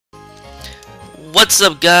What's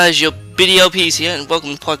up, guys? Your BDLP's here, and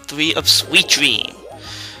welcome to part 3 of Sweet Dream.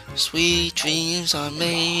 Sweet dreams are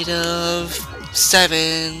made of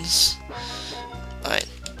sevens. Alright.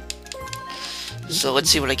 So let's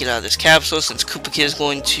see what I get out of this capsule, since Koopa Kid is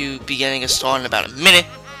going to be getting a star in about a minute.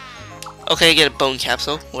 Okay, I get a bone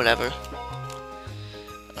capsule, whatever.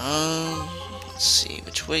 Let's see,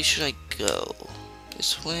 which way should I go?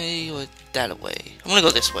 This way or that way? I'm gonna go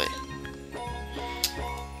this way.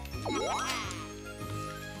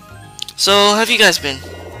 So, how have you guys been?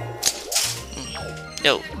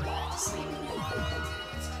 Yo.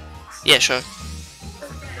 Yeah, sure.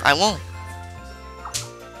 I won't.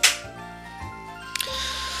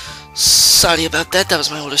 Sorry about that. That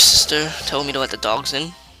was my older sister telling me to let the dogs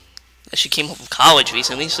in. She came home from college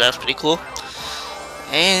recently, so that's pretty cool.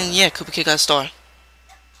 And yeah, Koopa Kid got a star.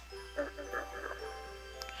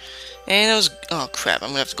 And it was... oh crap, I'm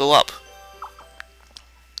gonna have to go up.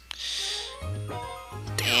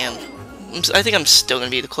 Damn. I think I'm still gonna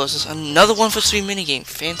be the closest. Another 1-for-3 minigame.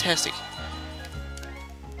 Fantastic.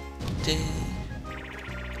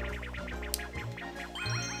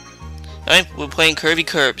 Alright, we're playing Curvy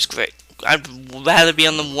Curbs. Great. I'd rather be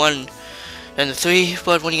on the 1 than the 3,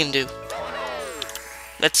 but what are you gonna do?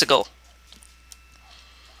 Let's go.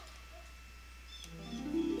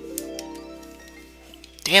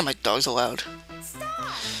 Damn, my dog's loud.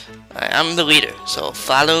 Alright, I'm the leader, so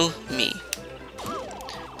follow me.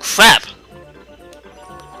 Crap!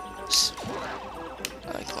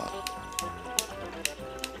 Alright, come on.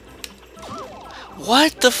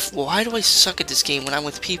 What the why do I suck at this game when I'm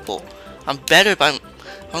with people? I'm better by... I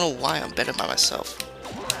don't know why I'm better by myself.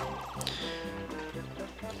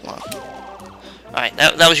 Come on. Alright,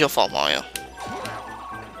 that was your fault, Mario.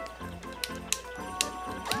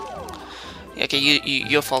 Yeah, okay,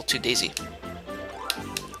 your fault too, Daisy.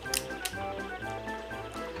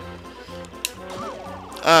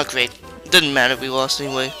 Oh, great. Didn't matter if we lost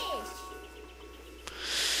anyway.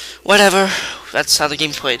 Whatever. That's how the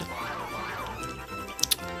game's played.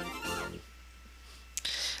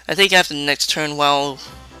 I think after the next turn,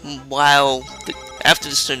 after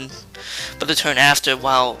this turn, but the turn after,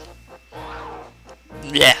 while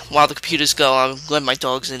the computers go, I'll let my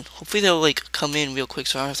dogs in. Hopefully they'll like come in real quick,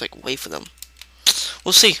 so I don't have to like wait for them.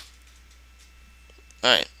 We'll see.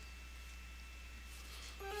 All right.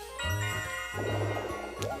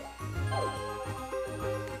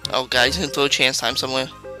 Oh god, he's gonna throw a chance time somewhere.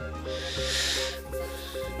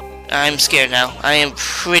 I'm scared now. I am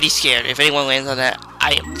pretty scared. If anyone lands on that,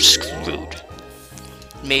 I am screwed.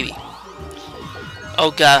 Maybe.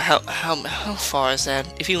 Oh god, how far is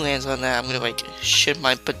that? If he lands on that, I'm gonna like shit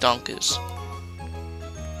my badonkas.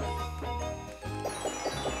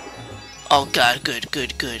 Oh god,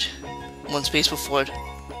 good. One space before it.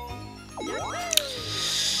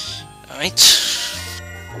 Alright.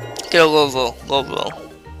 Get a low roll.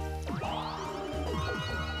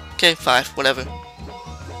 Okay, 5, whatever.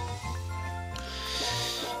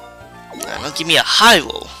 Now give me a high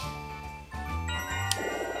roll.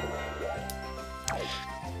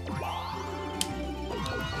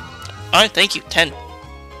 Alright, thank you. 10.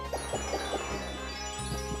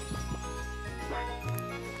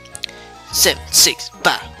 Seven, 6,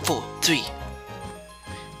 5, 4, 3,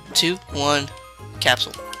 2, 1.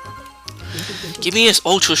 Capsule. Give me this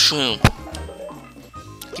ultra shroom.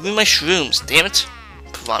 Give me my shrooms, damn it.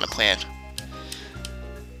 Piranha Plant.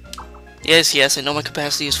 Yes, I know my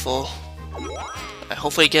capacity is full. I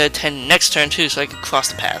hopefully get a 10 next turn too, so I can cross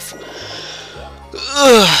the path.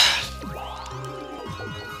 Ugh.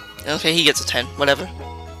 Okay, he gets a 10, whatever.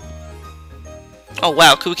 Oh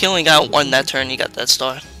wow, Koopa Kid only got 1 that turn, he got that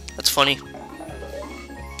star. That's funny.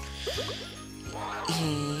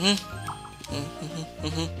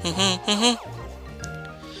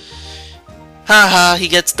 Haha, he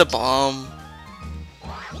gets the bomb.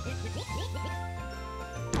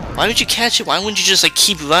 Why would you catch it? Why wouldn't you just like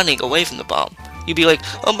keep running away from the bomb? You'd be like,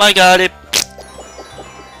 oh my god, it.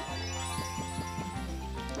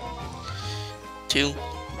 2,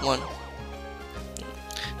 1.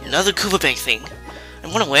 Another Koopa Bank thing. I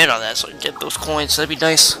want to land on that so I can get those coins. That'd be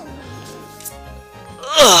nice.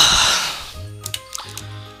 Ugh.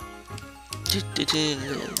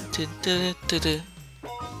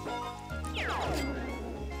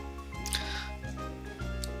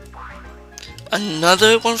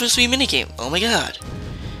 Another 1-for-3 minigame. Oh my god.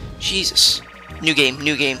 Jesus. New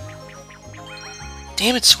game.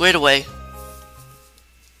 Damn it, squared away.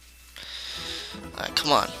 Alright,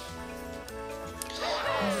 come on.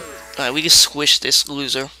 Alright, we can squish this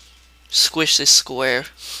loser. Squish this square.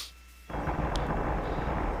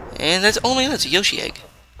 And that's, oh my god, it's a Yoshi egg.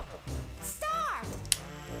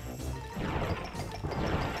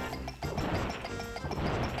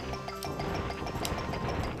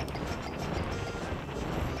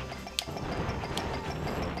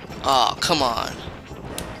 Oh, come on.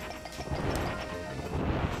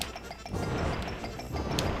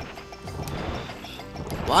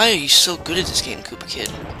 Why are you so good at this game, Koopa Kid?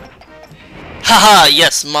 Haha,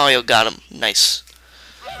 yes, Mario got him. Nice.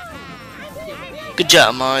 Good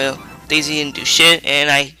job, Mario. Daisy didn't do shit, and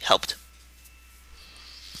I helped.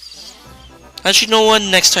 Actually, you know what?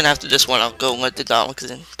 Next turn after this one, I'll go and let the dogs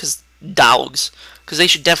in. Because they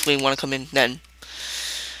should definitely want to come in then.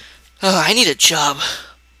 I need a job.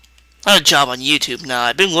 Not a job on YouTube now.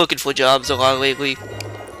 I've been looking for jobs a lot lately.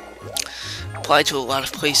 Applied to a lot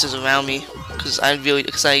of places around me. Because I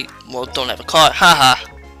don't have a car. Haha.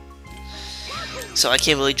 So I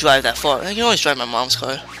can't really drive that far. I can always drive my mom's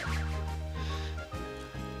car.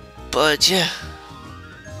 But yeah.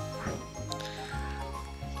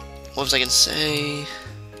 What was I gonna say?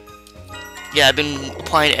 Yeah, I've been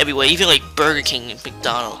applying everywhere, even like Burger King and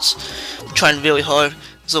McDonald's. I'm trying really hard.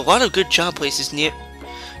 There's a lot of good job places near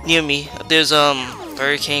me. There's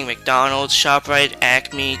Burger King, McDonald's, ShopRite,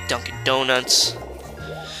 Acme, Dunkin' Donuts.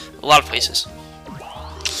 A lot of places.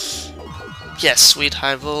 Yes, Sweet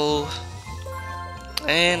High-Vol.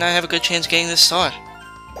 And I have a good chance of getting this star.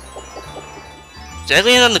 Did I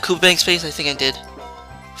land on the Koopa Bank space? I think I did.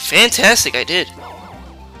 Fantastic, I did.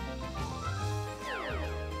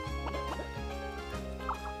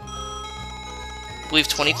 I believe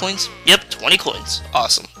 20 coins? Yep, 20 coins.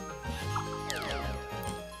 Awesome.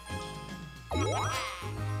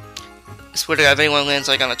 I swear to God, if anyone lands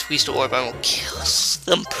like on a Twister Orb, I will kill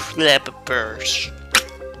them preppers.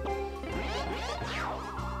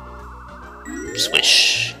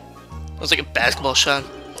 Swish. That was like a basketball shot.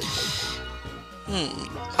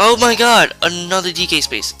 Oh my God, another DK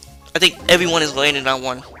space. I think everyone is landing on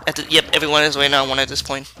one. Yep, everyone is landing on one at this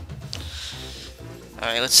point.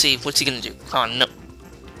 Alright, let's see. What's he gonna do? Oh, no.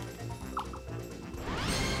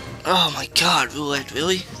 Oh my God, roulette,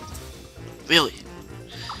 really? Really?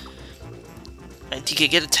 And DK,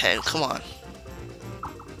 get a 10, come on.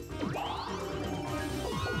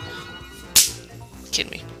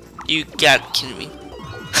 Kidding me. You gotta be kidding me.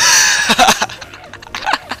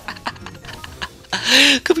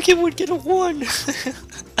 Koopa Kid would get a 1.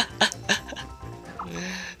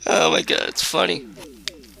 Oh my God, it's funny.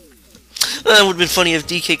 That would have been funny if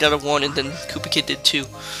DK got a 1 and then Koopa Kid did 2.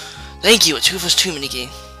 Thank you, a 2 vs 2 minigame.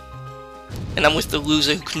 And I'm with the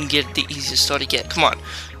loser who couldn't get the easiest star to get. Come on.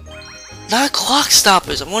 Not Clock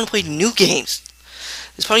Stoppers. I want to play new games.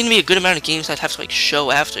 There's probably going to be a good amount of games I'd have to like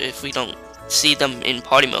show after if we don't see them in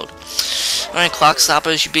party mode. Alright, Clock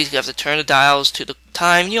Stoppers. You basically have to turn the dials to the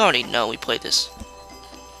time. You already know we played this.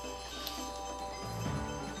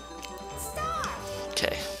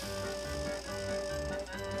 Okay.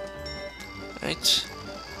 Right.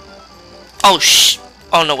 Oh,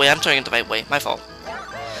 oh, no, wait. I'm turning it the right way. My fault.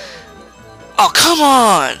 Oh, come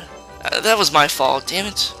on! That was my fault. Damn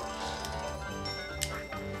it.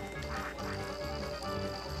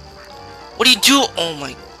 What do you do? Oh,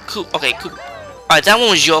 my... Okay, Coop. Alright, that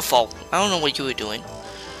one was your fault. I don't know what you were doing.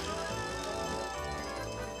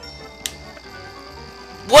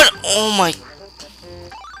 What? Oh, my...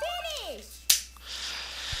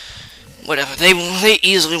 Whatever, they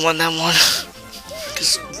easily won that one.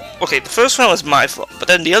 Cause, okay, the first one was my fault, but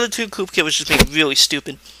then the other two, Koopa Kid was just being really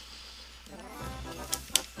stupid.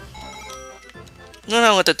 No,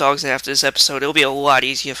 I'll let the dogs in after this episode. It'll be a lot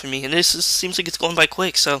easier for me, and this seems like it's going by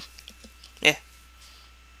quick, so yeah.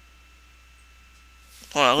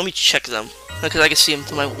 Hold on, let me check them because I can see them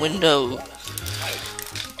through my window.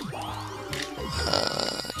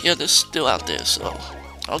 Yeah, they're still out there, so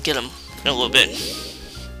I'll get them in a little bit.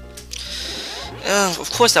 Of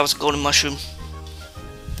course that was a golden mushroom.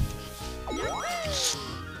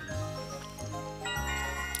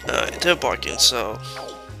 Alright, they're barking, so...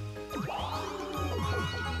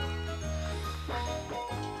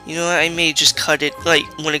 You know what, I may just cut it, like,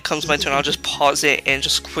 when it comes my turn, I'll just pause it and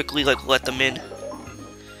just quickly, like, let them in.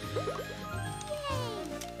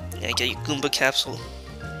 Yeah, get your Goomba capsule.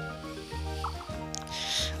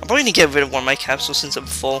 I'm probably gonna get rid of one of my capsules since I'm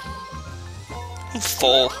full. I'm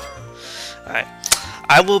full. Alright.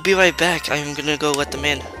 I will be right back. I'm gonna go let them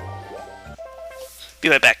in. Be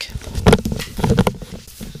right back.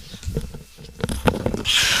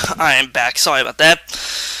 I am back. Sorry about that.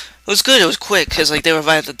 It was good. It was quick because like they were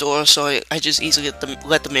right at the door, so I just easily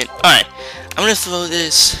let them in. All right. I'm gonna throw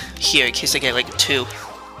this here in case I get like a 2.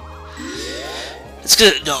 It's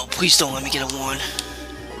good. No, please don't let me get a 1.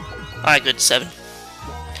 All right, good 7.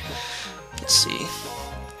 Let's see.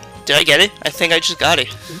 Did I get it? I think I just got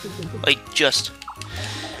it. Like just.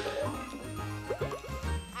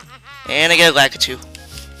 And I get a Lakitu.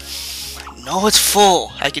 I know it's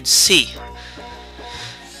full. I can see.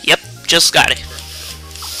 Yep. just got it.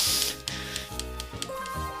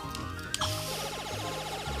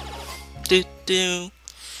 Do do.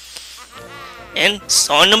 And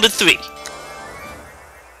star number 3.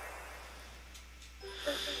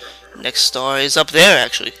 Next star is up there,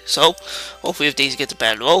 actually. So, hopefully if Daisy gets a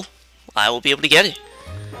bad roll, I will be able to get it.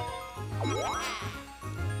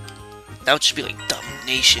 That would just be like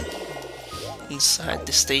domination. Inside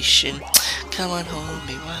the station. Come on, hold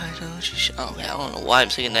me, why don't you okay, I don't know why I'm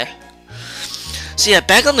singing that. So yeah,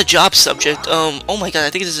 back on the job subject, oh my god, I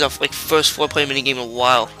think this is our like first 4-player minigame in a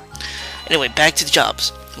while. Anyway, back to the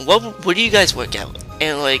jobs. What do you guys work at?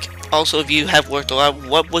 And like, also if you have worked a lot,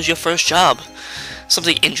 what was your first job?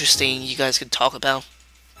 Something interesting you guys could talk about.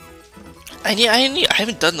 I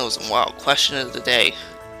haven't done those in a while. Question of the day.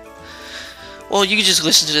 Well, you can just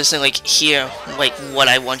listen to this and like hear like what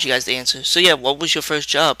I want you guys to answer. So yeah, what was your first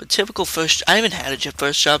job? A typical first. I haven't had a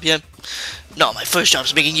first job yet. No, my first job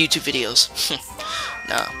is making YouTube videos.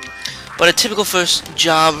 Nah. But a typical first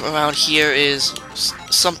job around here is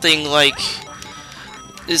something like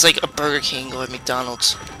a Burger King or a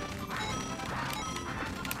McDonald's.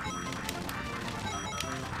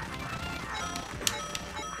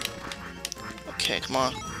 Okay, come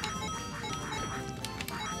on.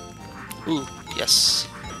 Ooh, yes.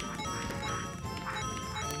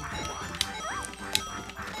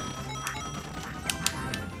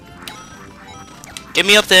 Get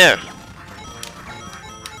me up there.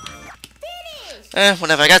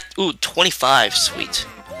 Whatever. I got 25. Sweet.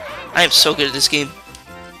 I am so good at this game.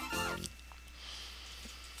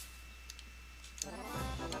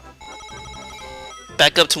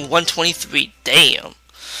 Back up to 123. Damn.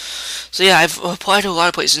 So yeah, I've applied to a lot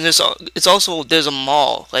of places, and there's a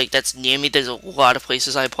mall like that's near me. There's a lot of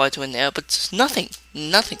places I applied to in there, but it's nothing,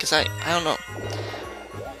 because I don't know.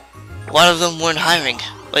 A lot of them weren't hiring.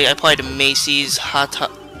 Like I applied to Macy's,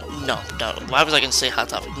 no, why was I gonna say Hot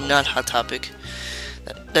Topic? Not Hot Topic.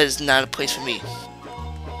 That is not a place for me.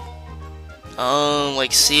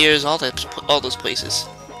 Like Sears, all those places.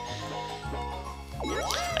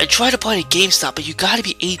 I tried to apply to GameStop, but you gotta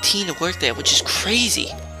be 18 to work there, which is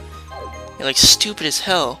crazy. You're like stupid as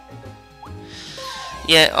hell.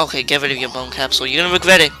 Yeah, okay, get rid of your bone capsule. You're gonna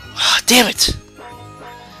regret it. Damn it!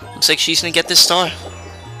 Looks like she's gonna get this star.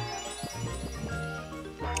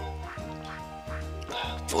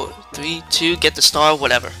 4, 3, 2, get the star,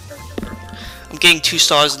 whatever. I'm getting 2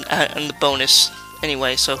 stars in the bonus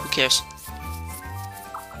anyway, so who cares?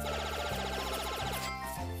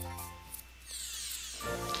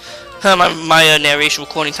 My narration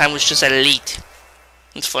recording time was just at elite.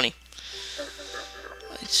 It's funny.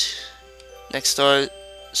 Next star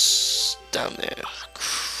down there.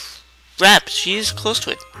 Crap, she's close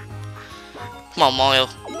to it. Come on, Mario.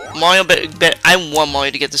 Mario, I want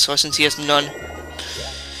Mario to get the star since he has none.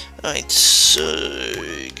 Alright, so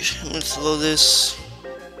I'm gonna throw this.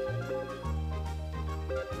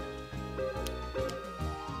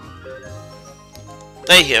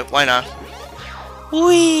 Right here, why not?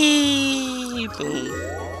 Whee! Boom.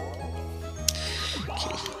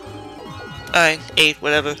 Okay. Alright, 8,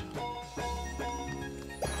 whatever.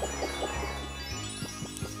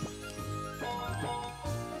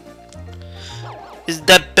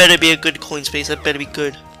 That better be a good coin space. That better be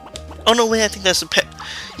good. Oh no, wait! I think that's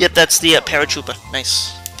yep, that's the paratrooper.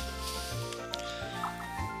 Nice.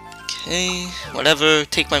 Okay, whatever.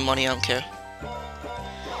 Take my money. I don't care.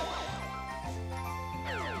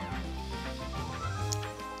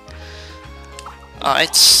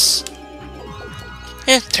 It's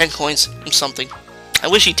 10 coins. Something. I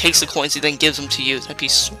wish he takes the coins. He then gives them to you. That'd be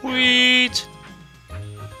sweet.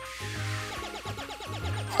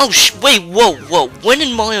 Oh, wait, whoa. When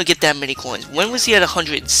did Mario get that many coins? When was he at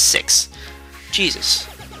 106? Jesus.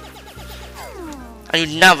 I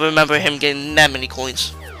do not remember him getting that many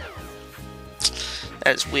coins.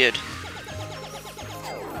 That is weird.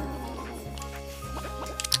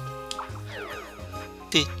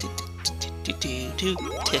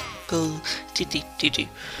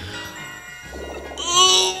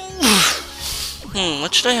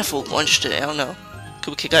 What should I have for lunch today? I don't know.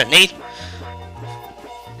 Could we kick out an 8?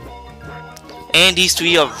 And these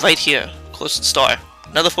 3 are right here, close to the star.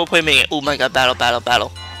 Another 4-player minigame. Oh my god,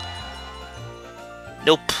 battle.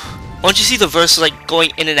 Nope. Once you see the verses like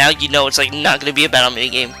going in and out, you know it's like not gonna be a battle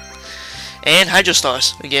minigame. And Hydro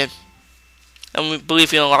Stars again. And we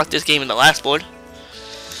believe we unlocked this game in the last board.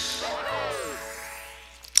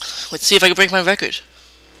 Let's see if I can break my record.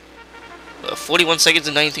 41 seconds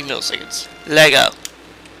and 93 milliseconds. Lego.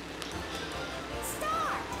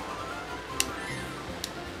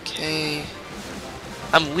 Okay.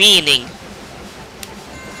 I'm winning.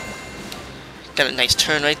 Got a nice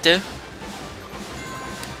turn right there.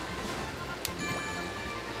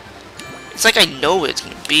 It's like I know where it's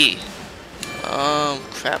gonna be.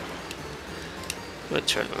 Crap. I'm gonna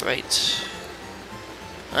turn right.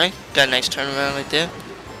 Alright, got a nice turnaround right there.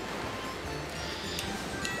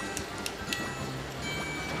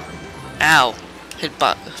 Ow! Hit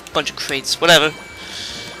a bunch of crates. Whatever.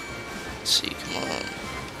 Let's see, come on.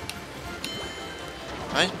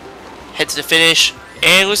 Alright. Head to the finish.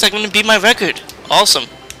 And it looks like I'm gonna beat my record. Awesome.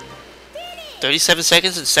 37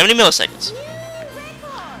 seconds and 70 milliseconds.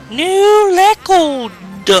 New record!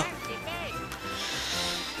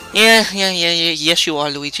 Yeah. Yes, you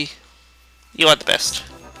are, Luigi. You are the best.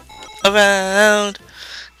 Around.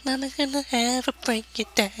 Nothing's gonna ever break you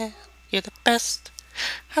down. You're the best.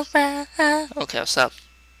 Around. Okay, I'll stop.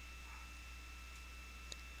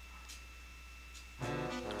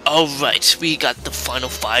 Alright, we got the final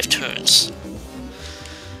 5 turns.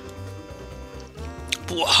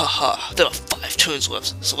 Wahaha, there are 5 turns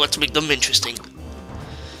left, so let's make them interesting.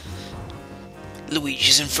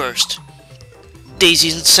 Luigi's in first.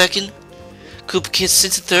 Daisy's in second. Koopa Kid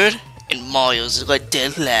sits in third. And Mario's like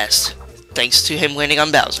dead last. Thanks to him winning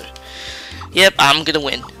on Bowser. Yep, I'm gonna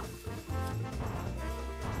win.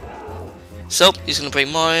 So, he's gonna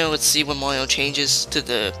bring Mario. Let's see when Mario changes to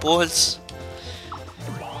the boards.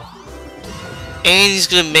 And he's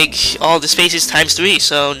gonna make all the spaces times 3.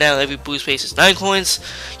 So now every blue space is 9 coins.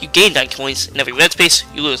 You gain 9 coins. And every red space,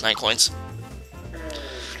 you lose 9 coins.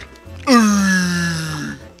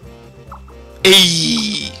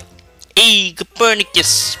 Hey,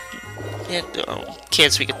 Copernicus. Yeah,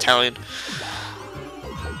 can't speak Italian.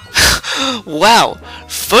 Wow.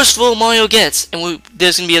 First roll Mario gets, and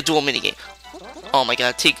there's gonna be a dual minigame. Oh my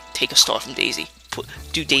god, take a star from Daisy.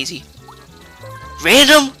 Do Daisy.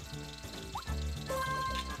 Random?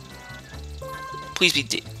 Please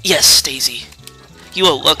be yes, Daisy. You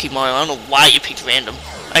are lucky, Mario. I don't know why you picked random.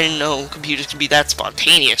 I didn't know computers could be that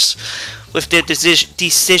spontaneous with their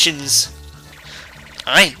decisions.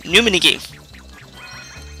 Alright, new minigame.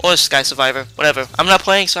 Or Sky Survivor, whatever. I'm not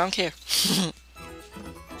playing, so I don't care.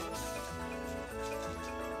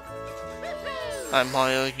 Alright,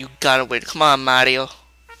 Mario, you gotta win. Come on, Mario.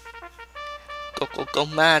 Go,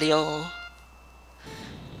 Mario.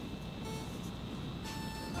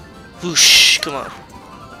 Whoosh, come on.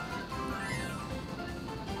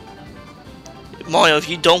 Mario, if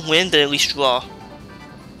you don't win, then at least draw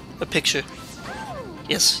a picture.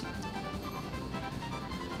 Yes.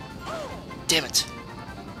 Damn it.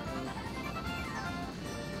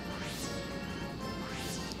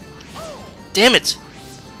 Damn it!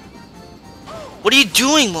 What are you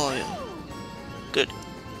doing, Mario? Good.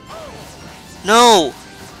 No!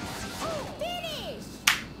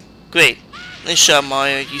 Great. Nice shot,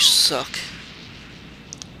 Mario. You suck.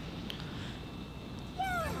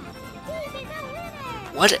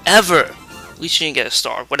 Whatever! At least you didn't get a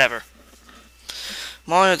star. Whatever.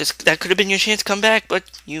 Mario, that could have been your chance to come back, but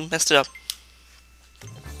you messed it up.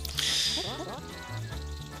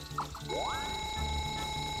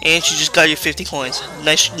 And you just got your 50 coins.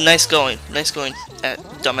 Nice going. Nice going,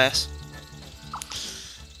 dumbass.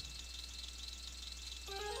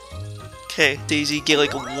 Okay, Daisy, get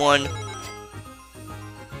like a 1.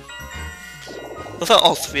 What if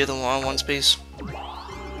all 3 of them are on 1 space?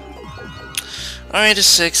 Alright, a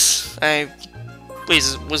 6. Wait,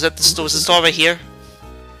 was the star right here?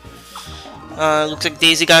 Looks like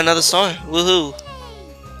Daisy got another star. Woohoo!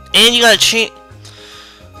 And you got a chain.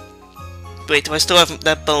 Wait, do I still have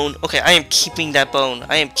that bone? Okay, I am keeping that bone.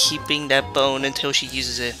 I am keeping that bone until she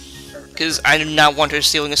uses it. Because I do not want her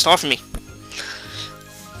stealing a star from me.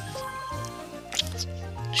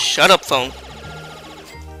 Shut up, phone.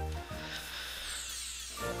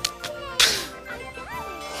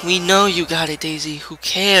 We know you got it, Daisy. Who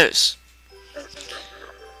cares?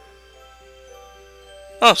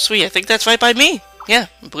 Oh, sweet. I think that's right by me. Yeah,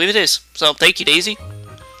 I believe it is. So, thank you, Daisy.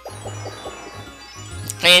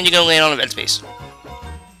 And you're going to land on a red space.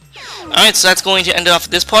 Alright, so that's going to end off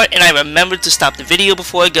this part. And I remembered to stop the video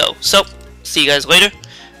before I go. So, see you guys later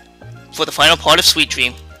for the final part of Sweet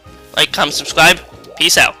Dream. Like, comment, subscribe.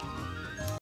 Peace out.